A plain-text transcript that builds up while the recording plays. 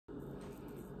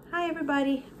Hi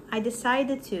everybody. I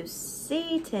decided to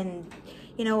sit and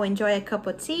enjoy a cup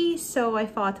of tea, so I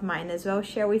thought might as well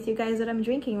share with you guys what I'm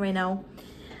drinking right now.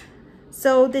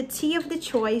 So the tea of the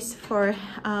choice for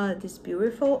this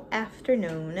beautiful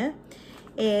afternoon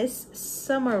is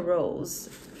Summer Rose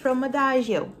from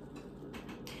Adagio.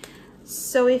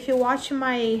 So if you watch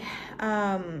my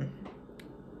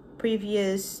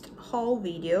previous haul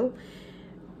video,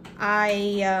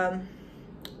 I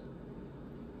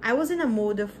was in a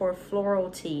mood for floral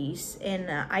teas, and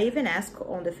I even asked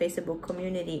on the Facebook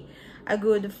community a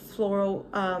good floral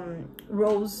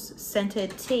rose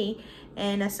scented tea,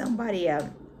 and somebody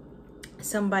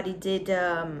did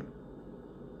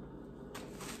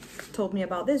told me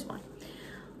about this one.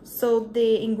 So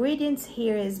the ingredients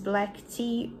here is black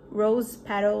tea, rose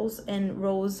petals, and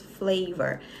rose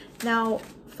flavor. Now,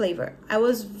 I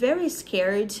was very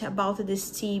scared about this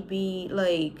tea be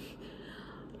like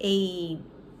a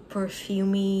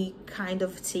perfumey kind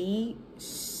of tea,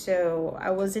 so I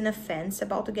was in a fence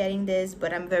about getting this,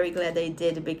 but I'm very glad I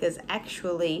did, because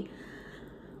actually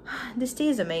this tea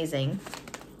is amazing.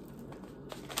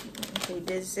 Okay,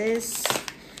 this is,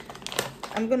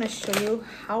 I'm gonna show you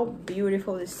how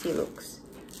beautiful this tea looks.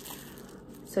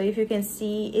 So if you can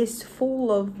see, it's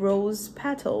full of rose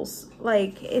petals.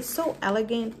 Like, it's so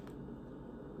elegant,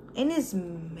 and it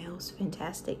smells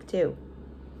fantastic too.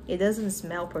 It doesn't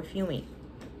smell perfumey.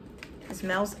 It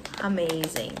smells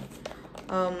amazing.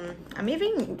 I'm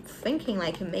even thinking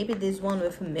like maybe this one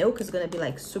with milk is gonna be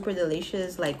like super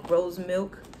delicious, like rose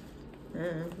milk.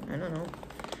 I don't know.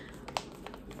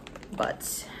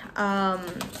 But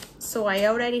so I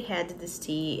already had this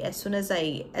tea. As soon as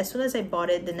I bought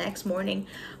it the next morning,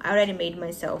 I already made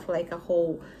myself like a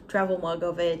whole travel mug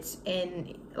of it,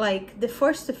 and like the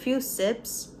first few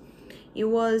sips, it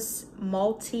was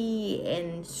malty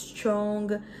and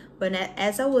strong, but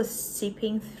as I was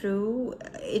sipping through,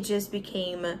 it just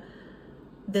became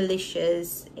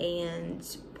delicious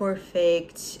and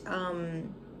perfect,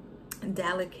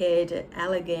 delicate,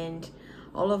 elegant,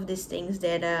 all of these things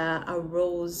that a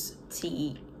rose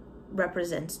tea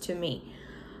represents to me.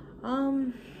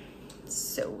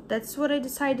 So that's what I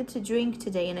decided to drink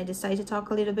today, and I decided to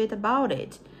talk a little bit about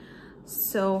it.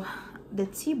 So the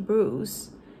tea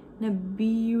brews in a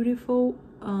beautiful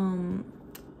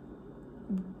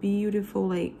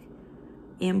like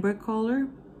amber color.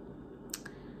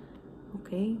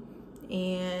 Okay,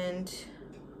 and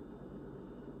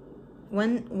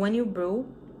when you brew,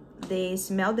 the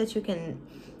smell that you can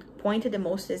point to the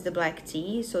most is the black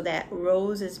tea, so that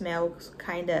rose smell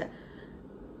kind of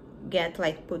get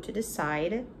like put to the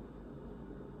side.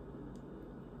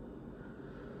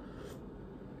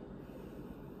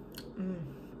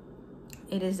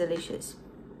 It is delicious.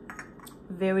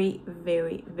 Very,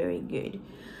 very, very good.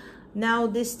 Now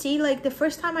this tea, like the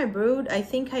first time I brewed, I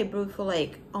think I brewed for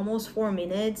like almost 4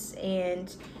 minutes,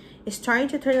 and it's starting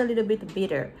to turn a little bit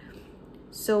bitter.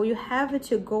 So you have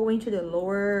to go into the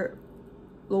lower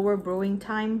brewing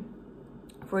time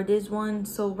for this one.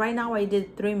 So right now I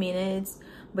did 3 minutes,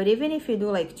 but even if you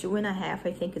do like 2.5,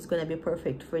 I think it's gonna be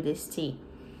perfect for this tea,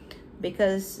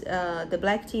 because the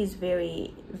black tea is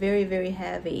very, very, very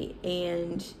heavy,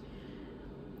 and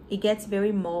it gets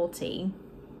very malty.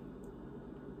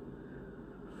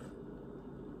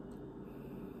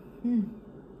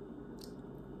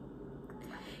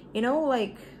 You know,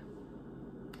 like,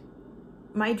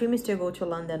 my dream is to go to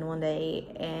London one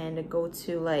day and go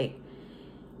to like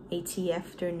a tea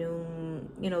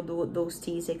afternoon, you know, those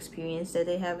teas experience that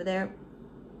they have there.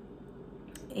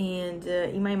 And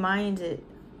in my mind,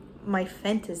 my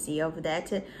fantasy of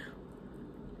that,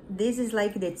 this is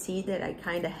like the tea that I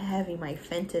kind of have in my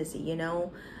fantasy, you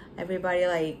know, everybody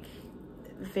like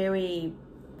very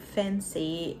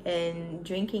fancy and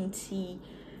drinking tea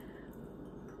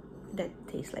that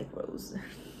tastes like rose.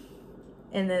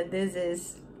 And this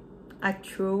is a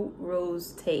true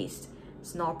rose taste.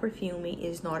 It's not perfumey,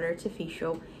 it's not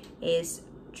artificial, it's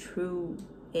true,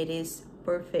 it is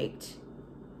perfect.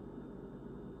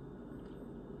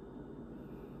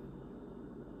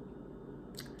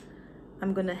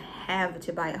 I'm gonna have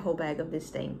to buy a whole bag of this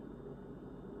thing.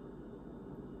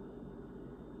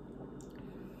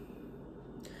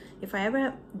 If I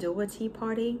ever do a tea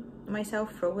party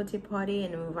myself, throw a tea party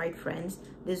and invite friends,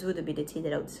 this would be the tea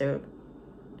that I would serve.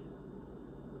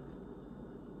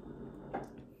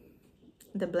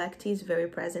 The black tea is very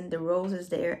present, the rose is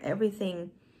there,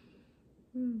 everything.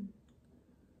 And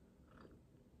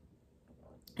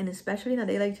especially in a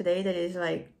day like today that is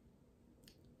like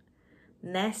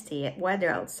nasty weather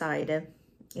outside.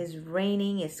 It's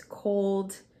raining, it's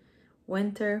cold,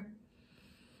 winter.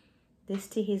 This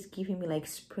tea is giving me like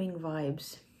spring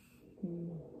vibes.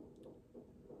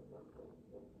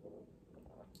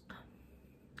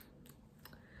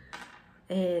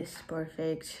 It's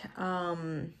perfect.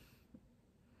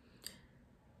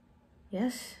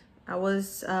 Yes, I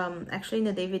was actually in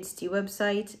the David's Tea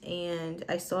website, and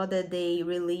I saw that they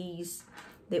released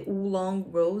the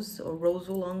oolong rose, or rose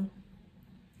oolong,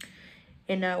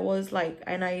 and I was like,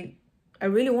 and I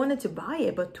really wanted to buy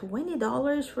it, but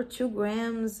 $20 for 2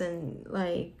 grams, and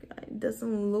like it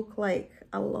doesn't look like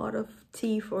a lot of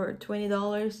tea for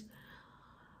 $20.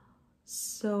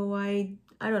 So I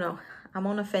don't know. I'm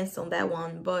on a fence on that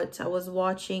one, but I was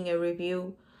watching a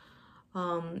review,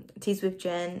 Teas with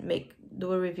Jen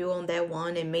do a review on that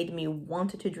one, and made me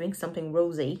want to drink something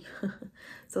rosy.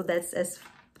 So that's as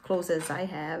close as I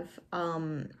have.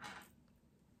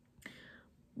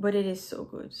 But it is so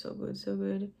good, so good, so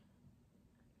good.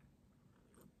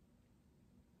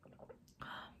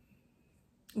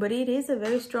 But it is a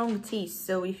very strong tea,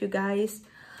 so if you guys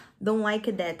don't like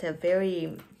that a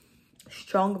very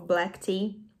strong black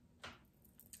tea,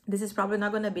 this is probably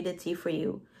not gonna be the tea for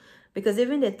you, because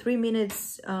even the 3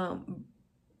 minutes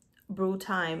brew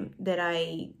time that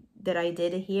I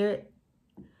did here,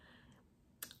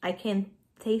 I can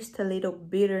taste a little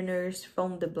bitterness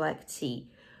from the black tea.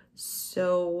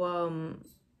 So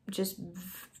just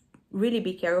really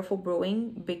be careful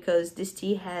brewing, because this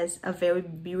tea has a very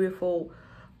beautiful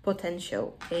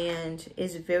potential and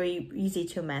is very easy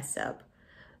to mess up.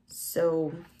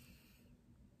 So,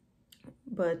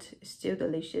 but still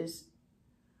delicious.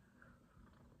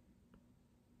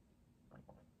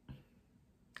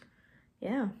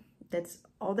 Yeah, that's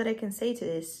all that I can say to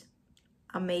this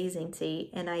amazing tea,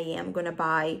 and I am gonna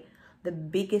buy the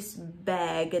biggest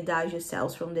bag Adagio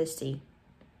sells from this tea.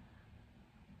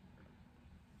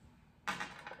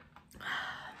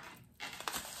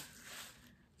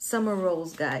 Summer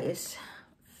rolls, guys,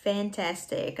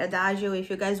 fantastic. Adagio, if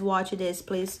you guys watch this,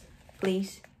 please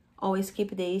always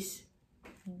keep this.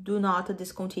 Do not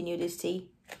discontinue this tea.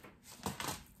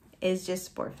 It's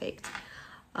just perfect.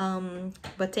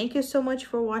 But thank you so much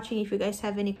for watching. If you guys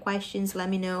have any questions, let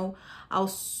me know. I'll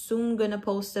soon gonna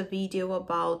post a video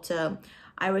about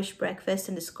Irish breakfast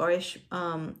and the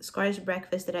Scottish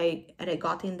breakfast that I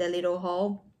got in the little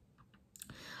haul.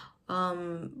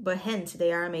 But hence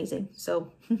they are amazing.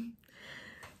 So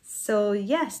so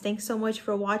yes, thanks so much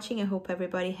for watching. I hope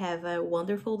everybody have a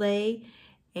wonderful day,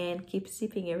 and keep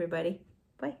sipping, everybody.